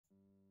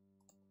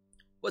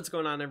What's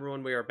going on,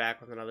 everyone? We are back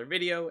with another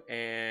video,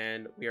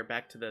 and we are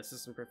back to the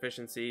system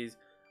proficiencies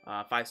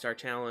 5-star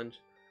challenge,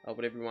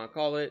 whatever you want to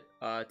call it.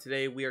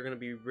 Today we are going to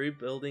be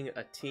rebuilding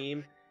a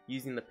team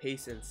using the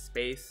pace and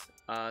space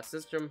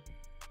system.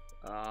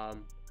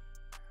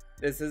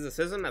 This is a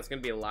system that's going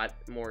to be a lot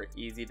more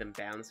easy than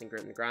balancing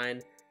grit and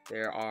grind.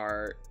 There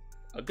are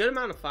a good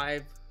amount of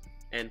 5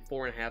 and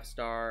 4.5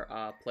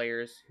 star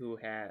players who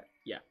have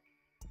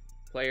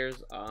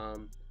players.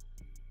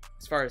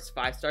 As far as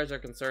 5 stars are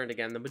concerned,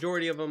 again, the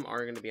majority of them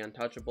are going to be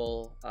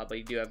untouchable, but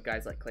you do have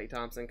guys like Klay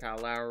Thompson, Kyle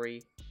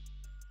Lowry,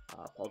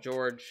 Paul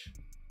George,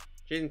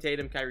 Jason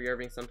Tatum, Kyrie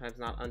Irving, sometimes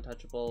not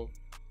untouchable.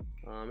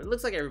 It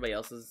looks like everybody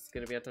else is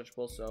going to be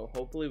untouchable, so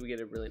hopefully we get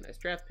a really nice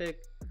draft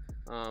pick.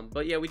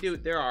 But yeah,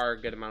 there are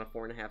a good amount of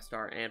 4.5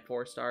 star and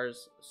 4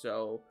 stars,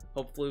 so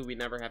hopefully we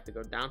never have to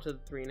go down to the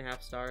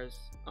 3.5 stars.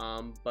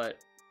 But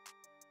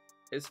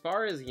as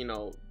far as, you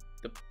know,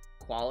 the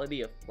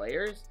quality of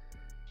players,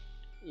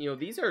 you know,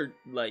 these are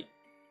like,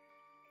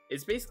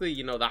 it's basically,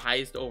 you know, the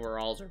highest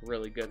overalls are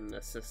really good in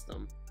this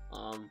system.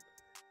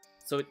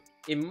 So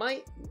it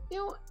might, you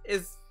know,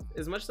 as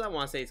much as I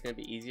want to say it's going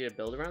to be easy to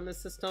build around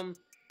this system,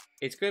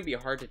 it's going to be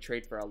hard to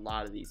trade for a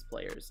lot of these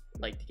players,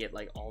 like to get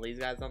like all these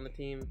guys on the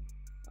team.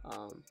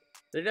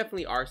 There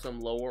definitely are some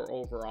lower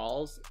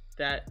overalls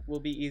that will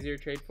be easier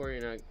to trade for. You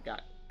know,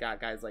 got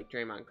guys like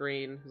Draymond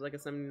Green, who's like a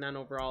 79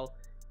 overall,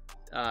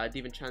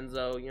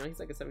 DiVincenzo, you know, he's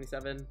like a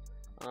 77.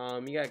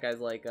 You got guys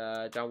like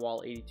John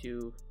Wall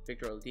 82,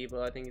 Victor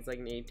Oladipo, I think he's like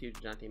an 82,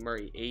 DeJounte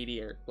Murray 80,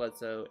 Eric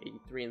Bledsoe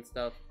 83 and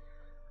stuff.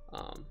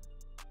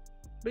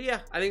 But yeah,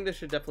 I think this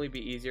should definitely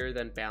be easier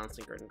than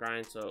balancing grit and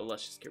grind, so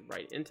let's just get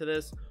right into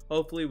this.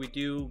 Hopefully we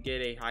do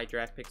get a high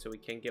draft pick so we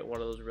can get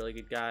one of those really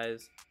good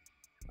guys,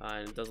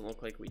 and it doesn't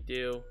look like we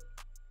do,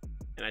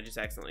 and I just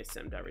accidentally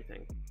simmed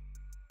everything.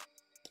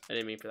 I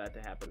didn't mean for that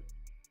to happen.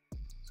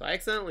 So I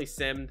accidentally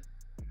simmed,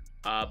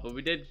 but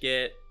we did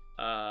get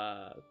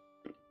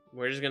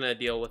we're just gonna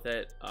deal with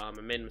it. I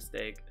made a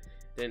mistake,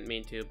 didn't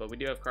mean to, but we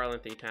do have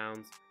Karl-Anthony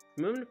Towns.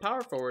 Moving to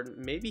power forward,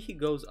 maybe he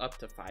goes up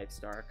to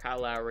 5-star. Kyle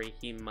Lowry,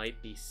 he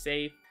might be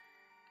safe.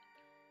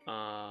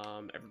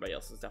 Everybody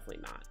else is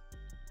definitely not.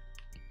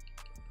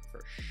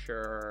 For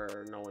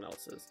sure, no one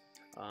else is.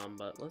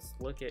 But let's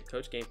look at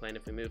coach game plan.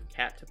 If we move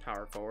Cat to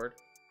power forward,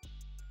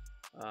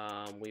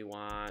 we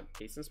want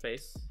pace and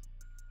space.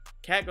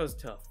 Cat goes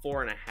to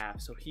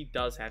 4.5, so he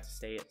does have to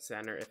stay at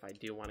center if I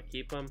do want to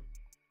keep him.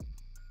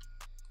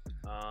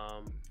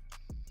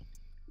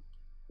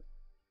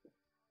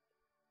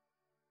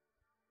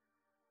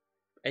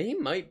 And he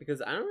might,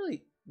 because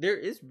there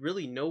is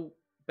really no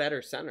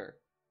better center.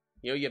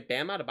 You know, you have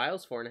Bam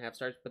Adebayo's 4.5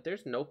 stars, but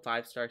there's no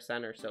 5-star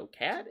center, so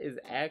Cat is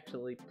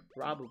actually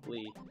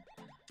probably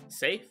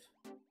safe.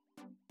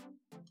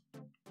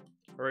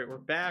 All right, we're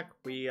back.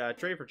 We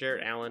trade for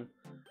Jarrett Allen.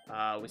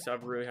 We still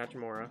have Rui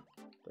Hachimura.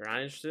 They're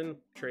not interested in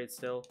trade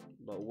still,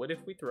 but what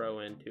if we throw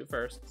in 2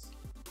 firsts?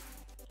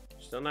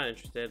 Still not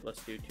interested.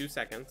 Let's do 2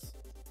 seconds.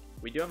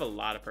 We do have a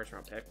lot of first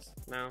round picks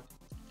now,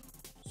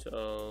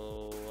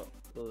 so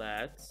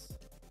let's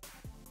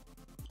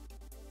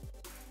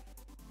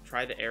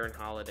try the Aaron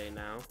Holiday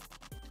now.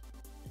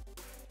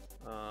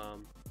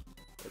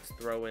 Let's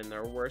throw in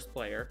their worst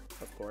player,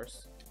 of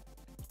course.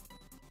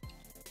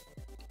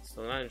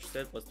 Still not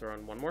interested. Let's throw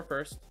in 1 more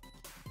first.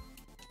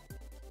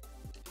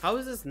 How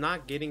is this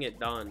not getting it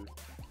done?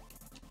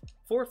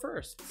 4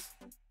 firsts.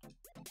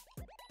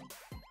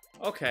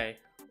 Okay,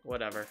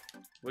 whatever.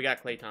 We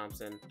got Klay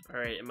Thompson. All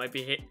right, it might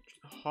be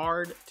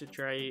hard to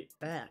trade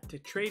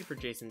for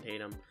Jason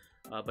Tatum,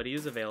 but he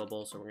is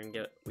available, so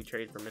we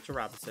trade for Mitchell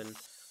Robinson.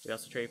 We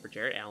also trade for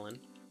Jarrett Allen.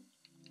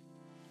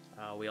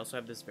 We also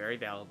have this very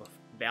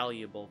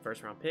valuable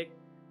first round pick.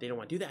 They don't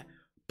want to do that,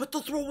 but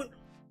they'll throw it.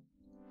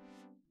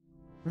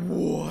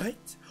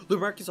 What?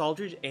 LaMarcus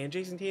Aldridge and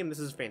Jason Tatum. This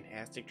is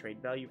fantastic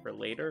trade value for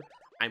later.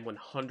 I'm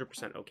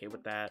 100% okay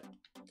with that.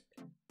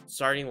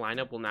 Starting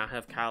lineup will now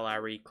have Kyle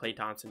Lowry, Klay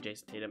Thompson,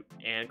 Jason Tatum,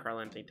 and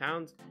Karl-Anthony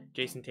Towns.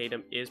 Jason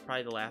Tatum is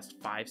probably the last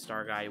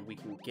 5-star guy we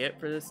can get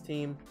for this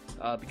team,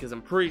 because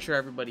I'm pretty sure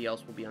everybody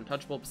else will be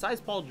untouchable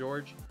besides Paul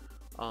George.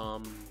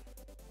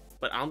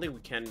 But I don't think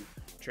we can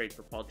trade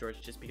for Paul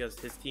George just because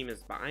his team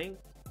is buying.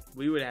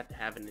 We would have to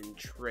have an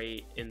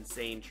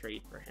insane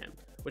trade for him,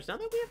 which now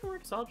that we have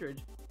LaMarcus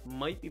Aldridge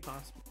might be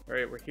possible. All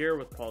right, we're here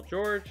with Paul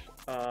George.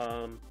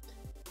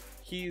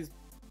 He's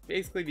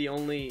basically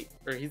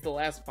he's the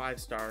last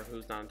 5-star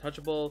who's not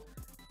untouchable.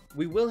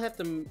 We will have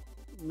to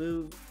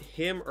move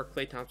him or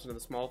Klay Thompson to the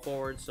small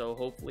forward, so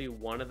hopefully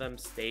one of them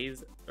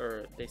stays,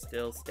 or they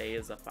still stay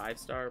as a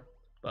 5-star.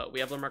 But we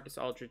have LaMarcus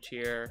Aldridge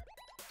here.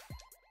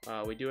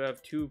 We do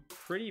have 2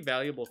 pretty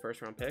valuable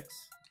first round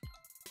picks.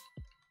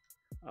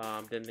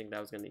 Didn't think that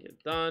was going to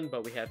get done,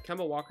 but we have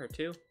Kemba Walker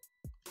too,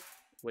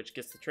 which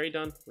gets the trade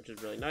done, which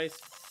is really nice.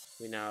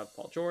 We now have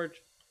Paul George.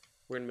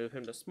 We're going to move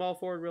him to small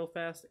forward real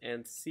fast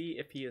and see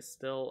if he is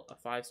still a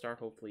 5-star.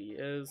 Hopefully he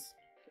is.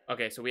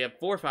 Okay, so we have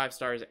 4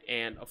 5-stars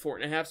and a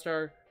 4.5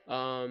 star.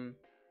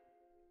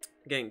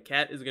 Again,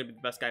 Cat is going to be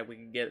the best guy we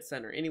can get at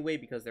center anyway,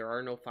 because there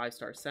are no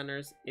 5-star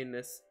centers in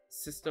this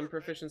system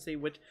proficiency,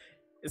 which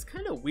is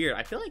kind of weird.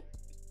 I feel like,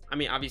 I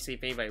mean, obviously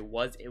if anybody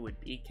was, it would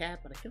be Cat,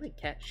 but I feel like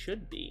Cat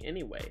should be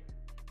anyway.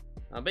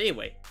 But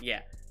anyway,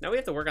 yeah. Now we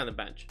have to work on the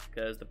bench,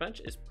 because the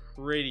bench is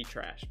pretty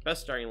trash.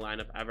 Best starting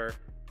lineup ever.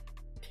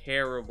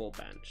 Terrible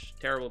bench.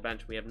 Terrible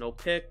bench. We have no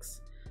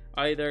picks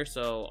either,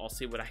 so I'll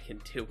see what I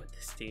can do with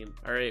this team.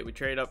 All right, we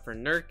trade up for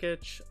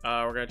Nurkic.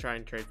 We're going to try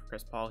and trade for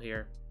Chris Paul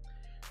here.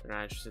 We're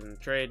not interested in the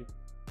trade.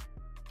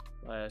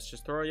 Let's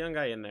just throw a young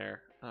guy in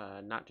there.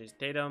 Not just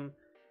Tatum.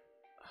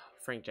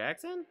 Frank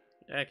Jackson?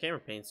 Yeah,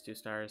 Cameron Payne's 2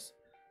 stars.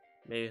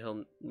 Maybe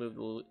he'll move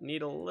the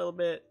needle a little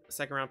bit.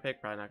 Second round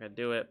pick, probably not going to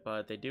do it,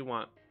 but they do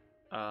want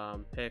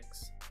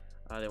picks.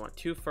 They want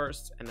 2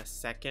 firsts and a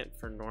second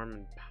for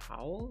Norman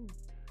Powell.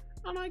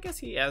 I don't know, I guess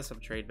he has some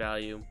trade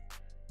value.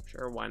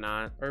 Sure, why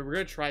not? All right, we're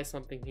going to try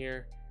something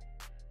here.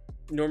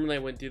 Normally I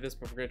wouldn't do this,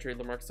 but we're going to trade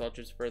LaMarcus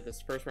Aldridge for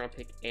this first round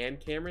pick and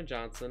Cameron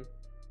Johnson,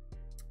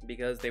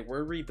 because they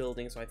were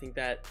rebuilding, so I think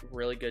that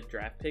really good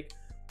draft pick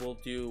will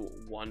do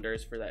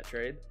wonders for that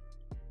trade.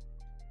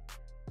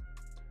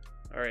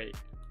 All right,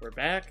 we're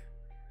back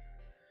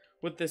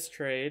with this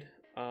trade.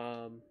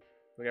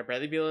 We got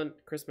Bradley Beal and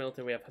Chris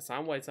Middleton. We have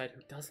Hassan Whiteside,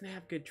 who doesn't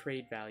have good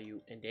trade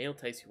value, and Daniel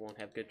Tice, who won't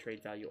have good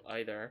trade value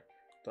either.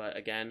 But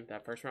again,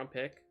 that first round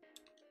pick,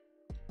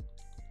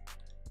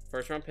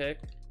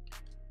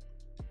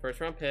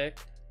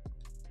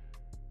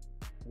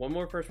 one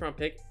more first round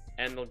pick,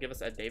 and they'll give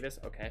us Ed Davis.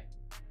 Okay.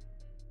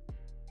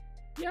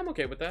 Yeah, I'm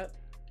okay with that.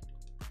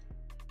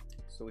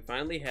 So we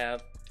finally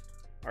have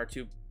our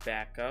 2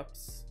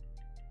 backups.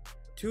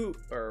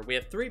 We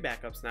have 3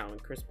 backups now in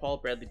Chris Paul,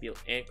 Bradley Beal,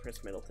 and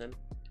Chris Middleton.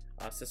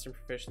 System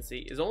proficiency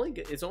is only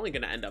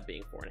going to end up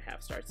being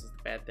 4.5 stars. This is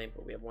the bad thing,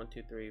 but we have 1,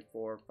 2, 3,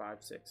 4, 5,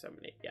 6, 7,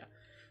 8. Yeah.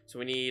 So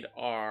we need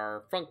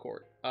our front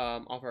court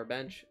off our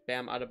bench.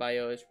 Bam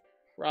Adebayo is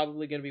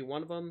probably going to be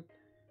one of them.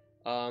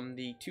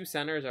 The 2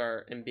 centers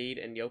are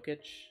Embiid and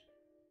Jokic.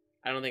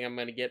 I don't think I'm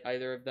going to get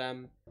either of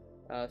them.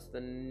 So the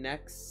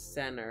next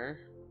center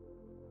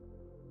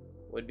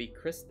would be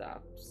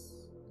Kristaps.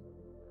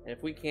 And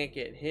if we can't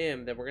get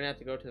him, then we're going to have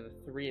to go to the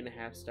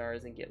 3.5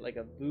 stars and get like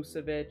a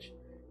Vucevic,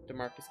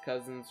 DeMarcus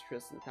Cousins,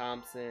 Tristan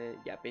Thompson.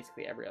 Yeah,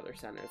 basically every other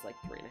center is like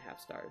 3.5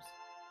 stars.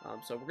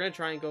 So we're going to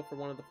try and go for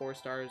one of the 4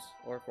 stars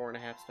or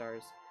 4.5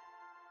 stars.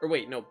 Or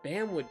wait, no,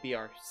 Bam would be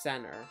our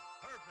center.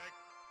 Perfect.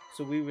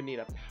 So we would need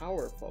a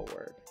power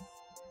forward.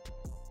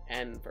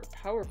 And for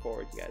power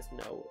forward, you guys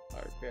know,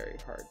 are very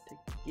hard to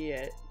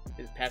get,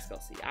 is Pascal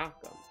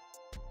Siakam.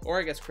 Or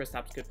I guess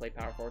Kristaps could play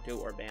power forward too,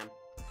 or Bam.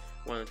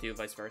 One of the 2,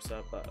 vice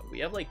versa. But we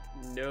have like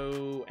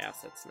no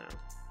assets now.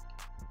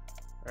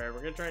 Alright,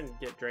 we're going to try and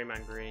get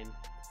Draymond Green.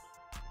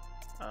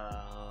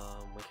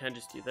 We can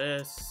just do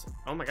this.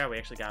 Oh my god, we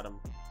actually got him.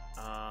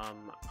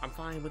 I'm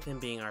fine with him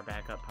being our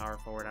backup power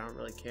forward. I don't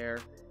really care.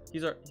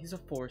 He's a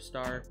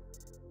 4-star.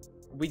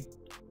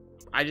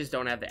 I just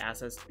don't have the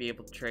assets to be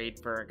able to trade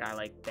for a guy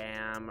like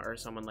Bam or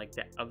someone like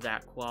that of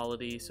that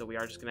quality. So we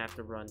are just gonna have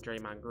to run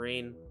Draymond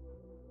Green.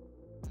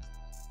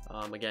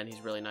 Again,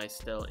 he's really nice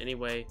still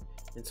anyway.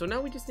 And so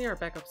now we just need our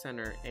backup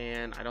center,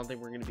 and I don't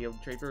think we're gonna be able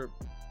to trade for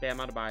Bam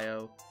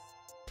Adebayo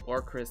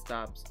or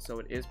Kristaps. So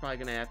it is probably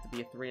gonna have to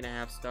be a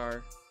 3.5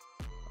 star.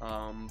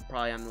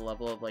 Probably on the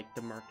level of like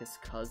DeMarcus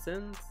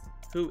Cousins,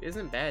 who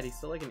isn't bad. He's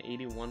still like an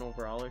 81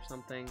 overall or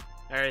something.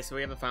 All right, so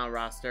we have the final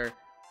roster.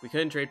 We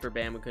couldn't trade for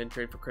Bam. We couldn't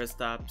trade for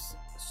Kristaps.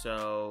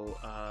 So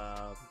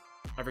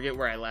I forget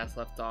where I last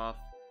left off.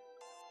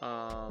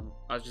 I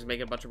was just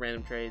making a bunch of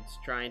random trades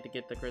trying to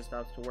get the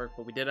Kristaps to work,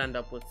 but we did end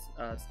up with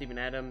Steven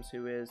Adams,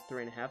 who is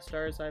 3.5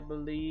 stars, I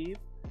believe.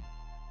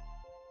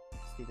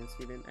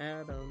 Steven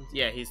Adams.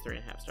 Yeah, he's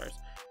 3.5 stars.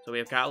 So we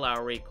have Kyle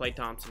Lowry, Klay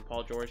Thompson,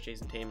 Paul George,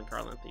 Jason Tatum, and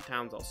Karl-Anthony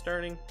Towns all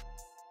starting.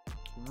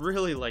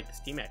 Really like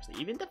this team,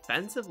 actually. Even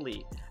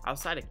defensively,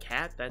 outside of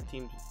Cat, that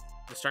team,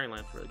 the starting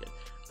line's really good.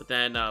 But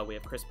then we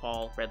have Chris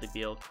Paul, Bradley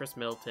Beal, Chris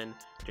Middleton,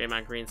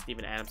 Draymond Green,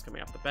 Steven Adams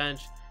coming off the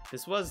bench.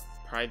 This was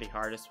probably the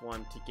hardest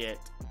one to get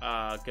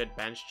a good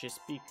bench, just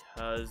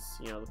because,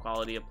 you know, the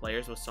quality of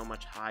players was so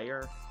much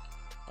higher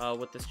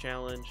with this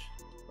challenge.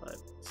 But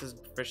this is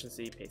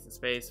proficiency, pace and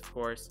space, of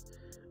course.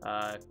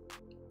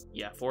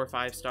 Yeah, 4 or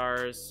 5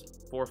 stars,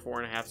 4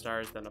 4.5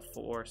 stars, then a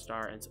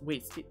 4-star, and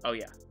wait, oh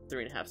yeah,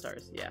 3.5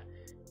 stars. Yeah,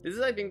 this is,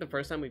 I think, the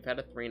first time we've had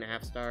a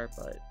 3.5 star,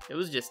 but it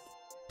was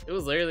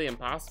literally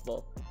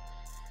impossible.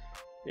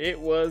 It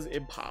was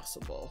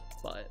impossible.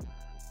 But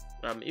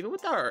even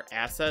with our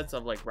assets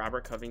of like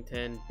Robert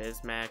Covington,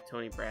 Bismack,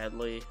 Tony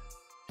Bradley,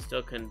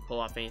 still couldn't pull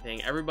off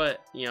anything. Everybody,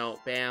 you know,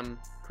 Bam,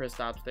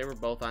 Kristaps, they were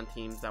both on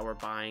teams that were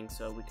buying,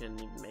 so we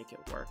couldn't even make it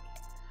work.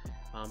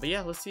 But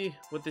yeah, let's see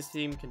what this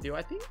team can do.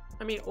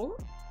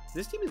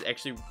 This team is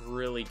actually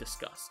really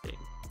disgusting.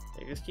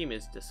 Like, this team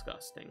is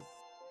disgusting.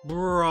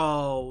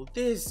 Bro,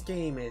 this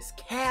game is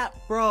cat,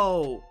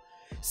 bro.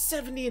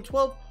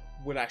 70-12.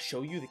 When I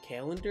show you the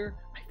calendar,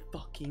 I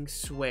fucking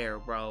swear,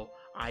 bro.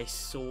 I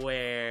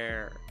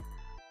swear.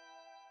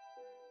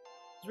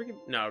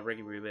 No,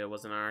 Ricky Rubio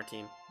wasn't on our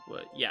team.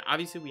 But yeah,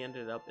 obviously we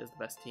ended up as the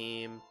best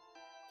team.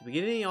 Did we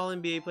get any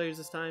All-NBA players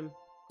this time?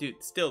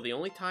 Dude, still, the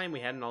only time we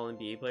had an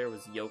All-NBA player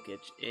was Jokic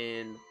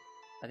in,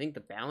 I think,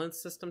 the balance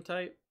system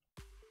type.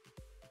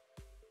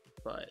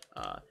 But,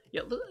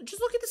 yeah,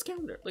 just look at this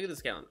calendar. Look at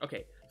this calendar.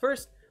 Okay,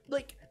 first,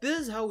 like, this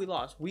is how we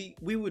lost. We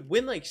would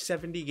win, like,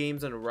 70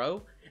 games in a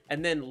row,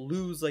 and then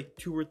lose, like,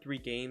 2 or 3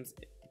 games,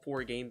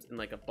 4 games in,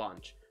 like, a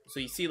bunch. So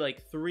you see,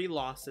 like, 3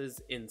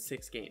 losses in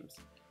 6 games.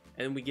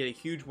 And then we get a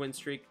huge win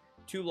streak,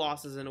 2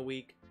 losses in a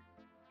week,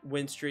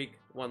 win streak,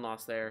 1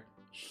 loss there.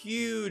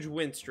 Huge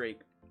win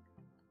streak.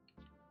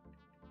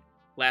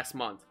 Last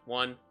month,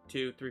 1,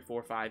 2, 3,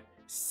 4, 5,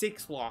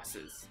 6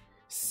 losses.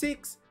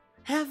 6.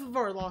 Half of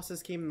our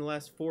losses came in the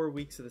last 4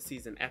 weeks of the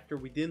season after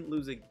we didn't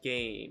lose a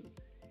game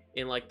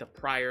in like the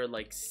prior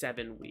like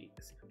 7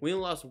 weeks. We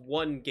only lost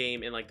 1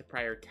 game in like the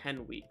prior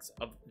 10 weeks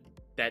of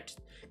that.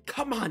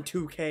 Come on,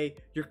 2K,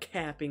 you're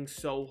capping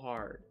so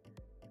hard.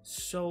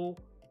 So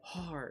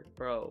hard,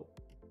 bro.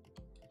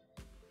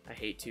 I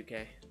hate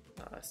 2K.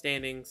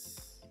 Standings.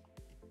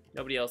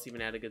 Nobody else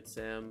even had a good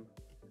sim.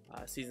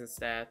 Season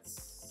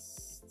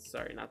stats.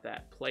 Sorry, not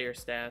that. Player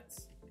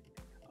stats.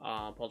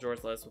 Paul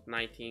George led us with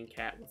 19.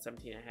 Cat with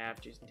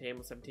 17.5. Jason Tatum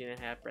with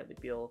 17.5. Bradley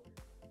Beal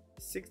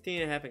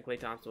 16.5. And Klay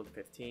Thompson with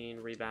 15.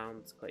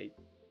 Rebounds.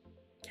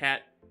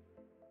 Cat.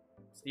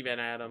 Steven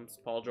Adams.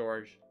 Paul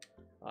George.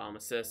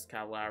 Assists.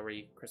 Kyle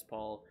Lowry. Chris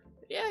Paul.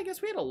 Yeah, I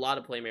guess we had a lot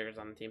of playmakers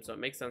on the team, so it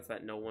makes sense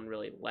that no one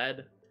really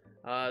led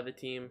the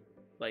team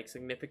like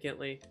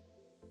significantly.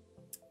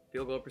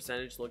 Field goal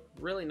percentage looked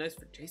really nice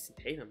for Jason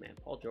Tatum, man.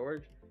 Paul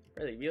George,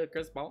 Bradley Beal,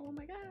 Chris Paul. Oh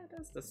my god,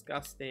 that's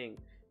disgusting.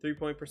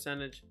 3-point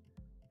percentage,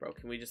 bro.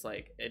 Can we just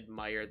like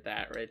admire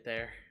that right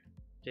there?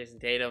 Jason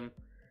Tatum,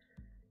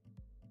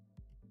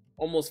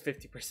 almost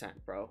 50%,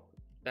 bro.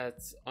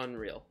 That's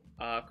unreal.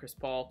 Chris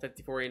Paul,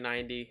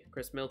 50-40-90.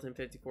 Chris Middleton,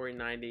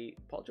 50-40-90.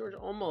 Paul George,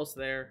 almost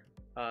there.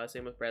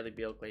 Same with Bradley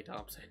Beal, Klay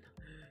Thompson.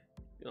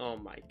 Oh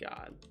my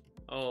god.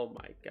 Oh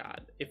my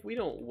god. If we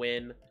don't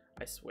win,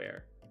 I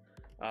swear.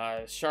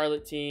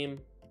 Charlotte team,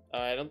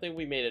 I don't think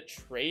we made a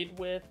trade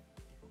with.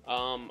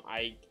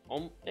 We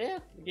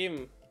gave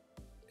him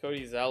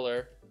Cody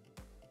Zeller,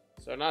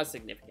 so not a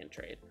significant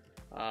trade.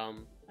 I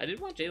did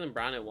want Jaylen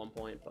Brown at one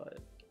point, but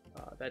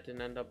that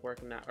didn't end up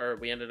working out. Or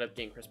we ended up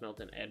getting Chris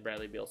Middleton and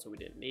Bradley Beal, so we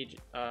didn't need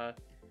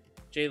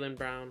Jaylen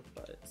Brown.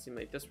 But it seemed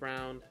like this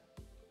round,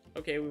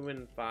 okay, we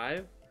win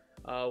 5.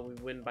 We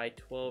win by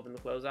 12 in the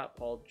closeout.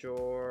 Paul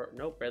George,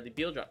 nope, Bradley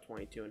Beal dropped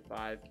 22 and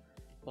 5.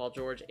 Paul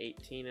George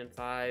 18 and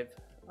 5.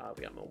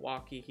 We got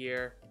Milwaukee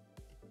here,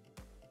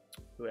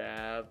 who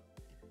have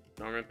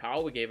Norman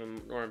Powell. We gave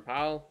him Norman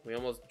Powell. We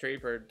almost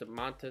traded for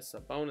Domantas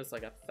Sabonis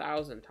like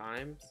 1,000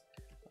 times.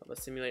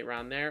 Let's simulate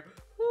round there.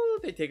 Woo,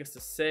 they take us to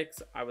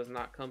 6. I was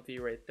not comfy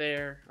right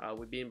there.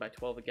 We beat him by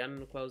 12 again in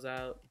the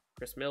closeout.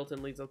 Chris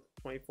Middleton leads up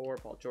to 24.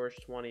 Paul George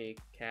 20.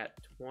 Cat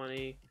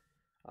 20.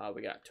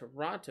 We got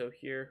Toronto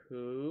here,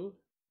 who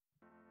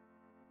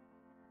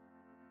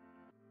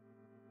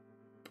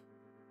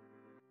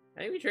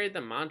I think we traded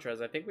them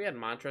Montrez. I think we had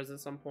Montrez at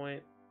some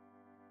point.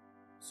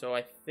 So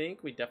I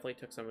think we definitely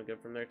took someone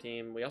good from their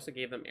team. We also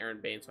gave them Aaron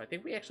Baines. So I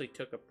think we actually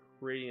took a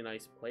pretty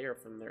nice player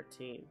from their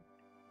team.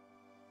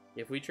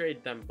 If we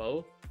trade them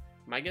both,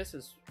 my guess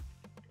is,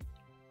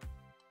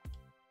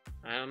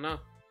 I don't know.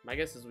 My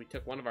guess is we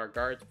took one of our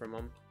guards from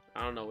them.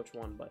 I don't know which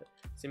one, but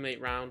simulate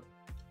round.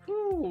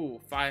 Whoo,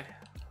 5.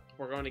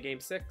 We're going to game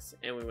 6,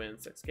 and we win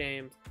 6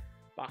 games.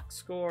 Box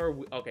score.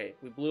 Okay,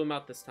 we blew him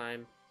out this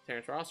time.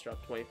 Terrence Ross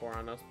dropped 24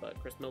 on us, but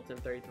Chris Middleton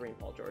 33 and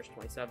Paul George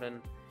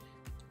 27.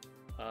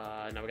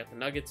 Now we got the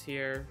Nuggets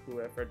here, who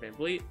have Fred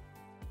VanVleet,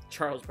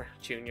 Charles Brown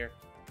Jr.,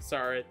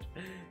 Saric,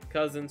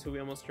 Cousins, who we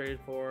almost traded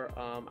for.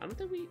 I don't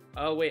think we.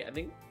 Oh wait, I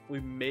think we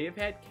may have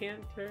had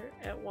Cantor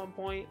at one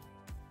point.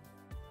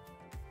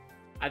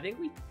 I think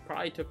we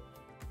probably took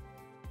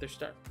their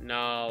start.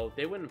 No,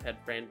 they wouldn't have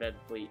had Fred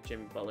VanVleet,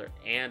 Jimmy Butler,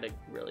 and a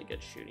really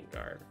good shooting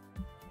guard,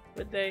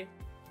 would they?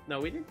 No,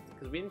 we didn't,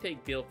 because we didn't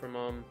take Beal from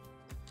them.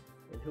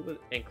 And who was,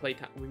 and Klay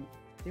Thompson?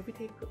 Did we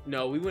take?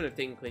 No, we wouldn't have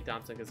taken Klay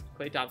Thompson because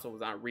Klay Thompson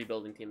was on a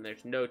rebuilding team.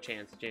 There's no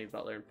chance Jimmy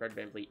Butler and Fred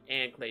VanVleet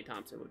and Klay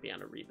Thompson would be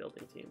on a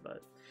rebuilding team.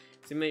 But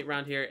simulate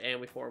round here, and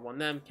we 4-1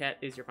 them. Cat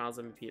is your finals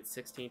MVP at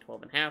 16,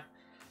 12 and a half.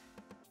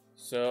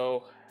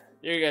 So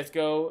there you guys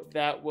go.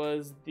 That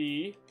was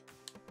the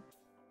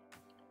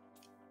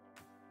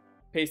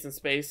Pace and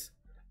Space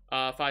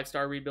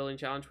 5-star rebuilding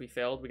challenge. We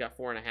failed. We got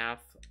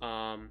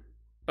 4.5.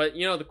 But,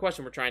 you know, the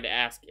question we're trying to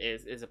ask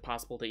is it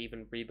possible to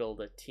even rebuild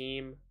a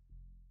team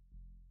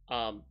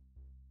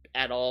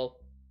at all?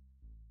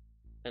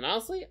 And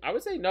honestly, I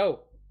would say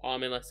no.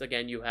 Unless,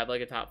 again, you have,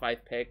 like, a top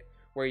 5 pick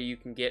where you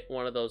can get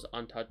one of those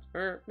untouched,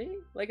 or maybe,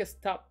 like, a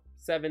top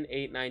 7,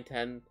 8, 9,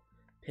 10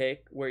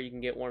 pick where you can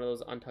get one of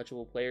those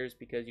untouchable players,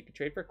 because you can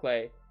trade for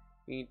Klay.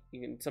 You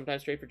can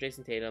sometimes trade for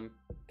Jason Tatum,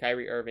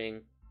 Kyrie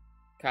Irving,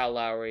 Kyle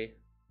Lowry,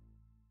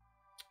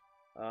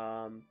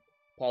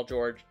 Paul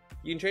George.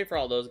 You can trade for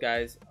all those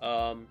guys.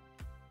 But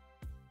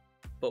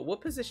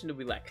what position do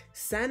we lack?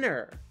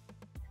 Center.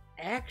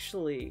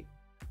 Actually,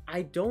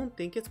 I don't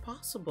think it's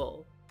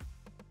possible.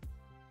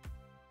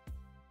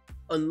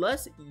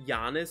 Unless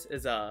Giannis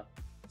is a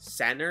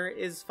center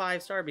is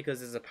 5-star,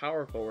 because as a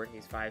power forward,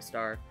 he's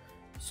 5-star.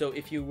 So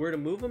if you were to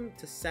move him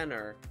to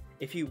center,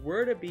 if he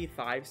were to be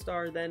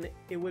 5-star, then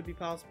it would be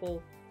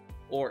possible.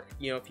 Or,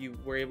 you know, if you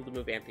were able to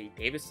move Anthony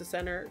Davis to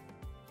center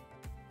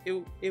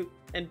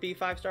and be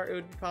 5-star, it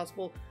would be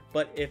possible.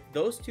 But if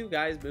those two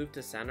guys moved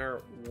to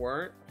center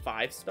weren't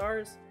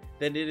 5-stars,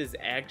 then it is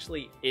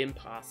actually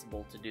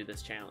impossible to do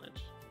this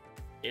challenge.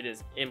 It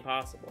is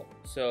impossible.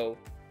 So,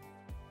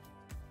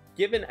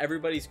 given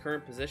everybody's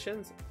current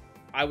positions,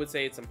 I would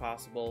say it's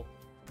impossible.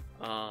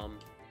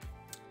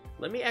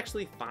 Let me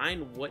actually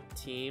find what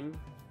team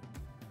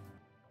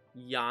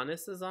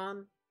Giannis is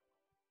on.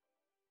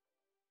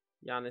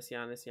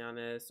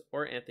 Giannis,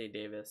 or Anthony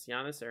Davis.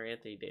 Giannis or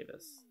Anthony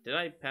Davis. Did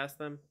I pass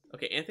them?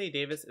 Okay, Anthony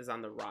Davis is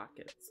on the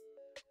Rockets.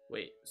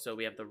 Wait, so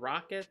we have the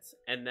Rockets,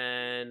 and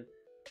then...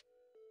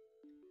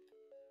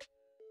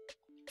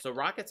 So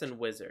Rockets and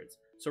Wizards.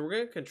 So we're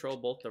going to control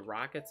both the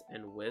Rockets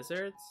and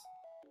Wizards.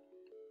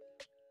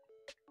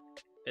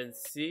 And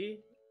see,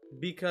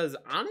 because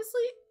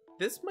honestly,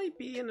 this might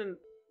be an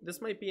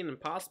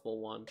impossible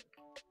one.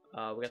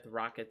 We got the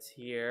Rockets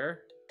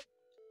here.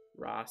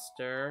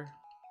 Roster.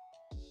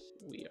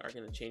 We are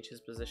going to change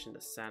his position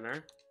to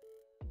center.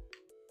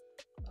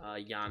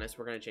 Giannis,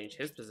 we're going to change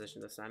his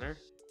position to center.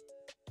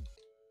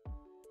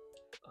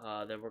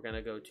 Then we're going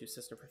to go to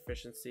system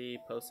proficiency,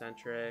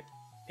 post-centric,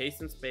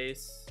 pace and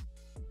space.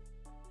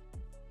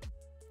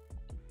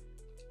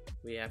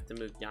 We have to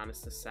move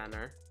Giannis to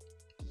center.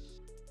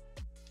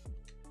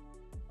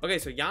 Okay,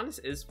 so Giannis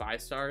is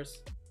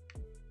 5-stars.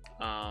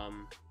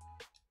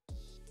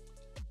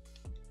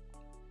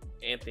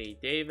 Anthony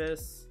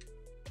Davis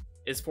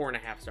is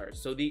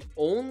 4.5-stars. So the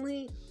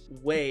only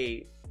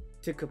way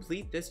to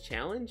complete this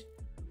challenge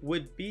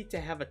would be to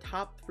have a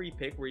top 3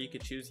 pick where you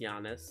could choose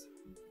Giannis.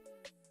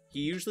 He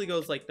usually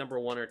goes like number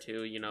 1 or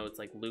 2. You know, it's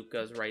like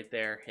Luka's right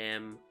there,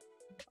 him.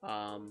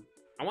 I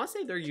want to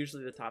say they're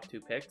usually the top 2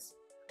 picks.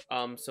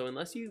 So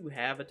unless you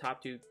have a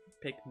top 2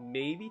 pick,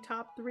 maybe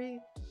top 3,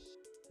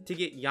 to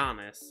get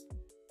Giannis,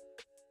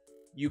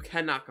 you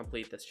cannot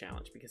complete this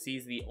challenge because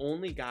he's the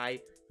only guy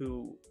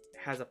who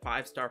has a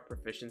 5-star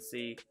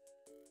proficiency.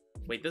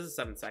 Wait, this is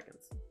 7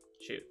 seconds.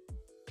 Shoot.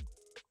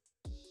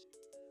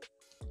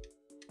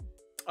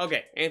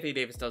 Okay, Anthony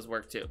Davis does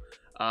work too.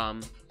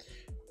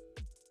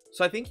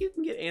 So I think you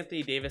can get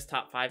Anthony Davis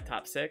top 5,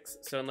 top 6.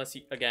 So unless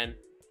you, again,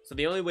 so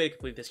the only way to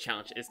complete this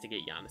challenge is to get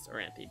Giannis or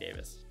Anthony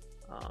Davis.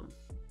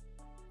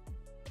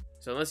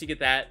 So unless you get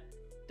that,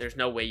 there's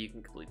no way you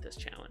can complete this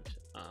challenge.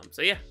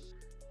 So yeah,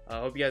 I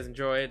hope you guys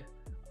enjoyed.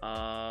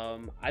 I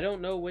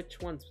don't know which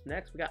one's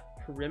next. We got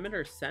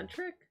perimeter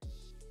centric.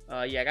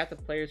 Yeah, I got the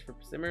players for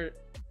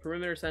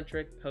perimeter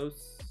centric,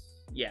 post.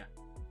 Yeah,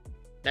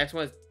 next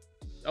one is,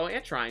 oh,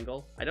 and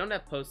triangle. I don't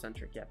have post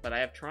centric yet, but I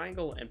have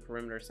triangle and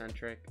perimeter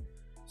centric.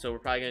 So we're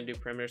probably gonna do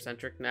perimeter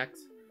centric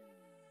next,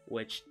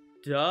 which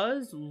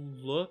does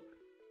look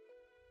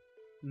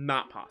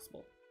not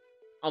possible.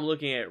 I'm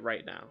looking at it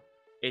right now.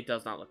 It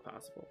does not look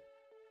possible.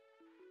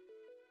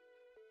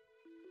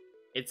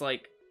 It's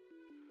like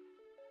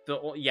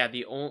Giannis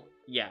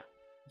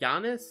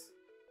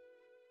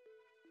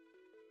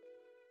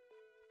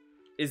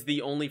is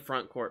the only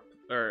front court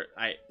or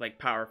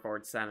power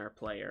forward center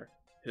player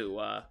who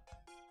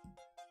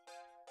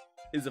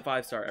is a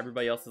 5-star.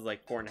 Everybody else is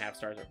like 4.5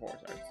 stars or 4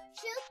 stars.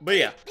 But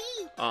yeah,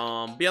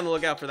 be on the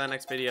lookout for that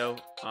next video.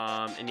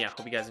 And yeah,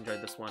 hope you guys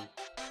enjoyed this one.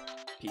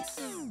 Peace.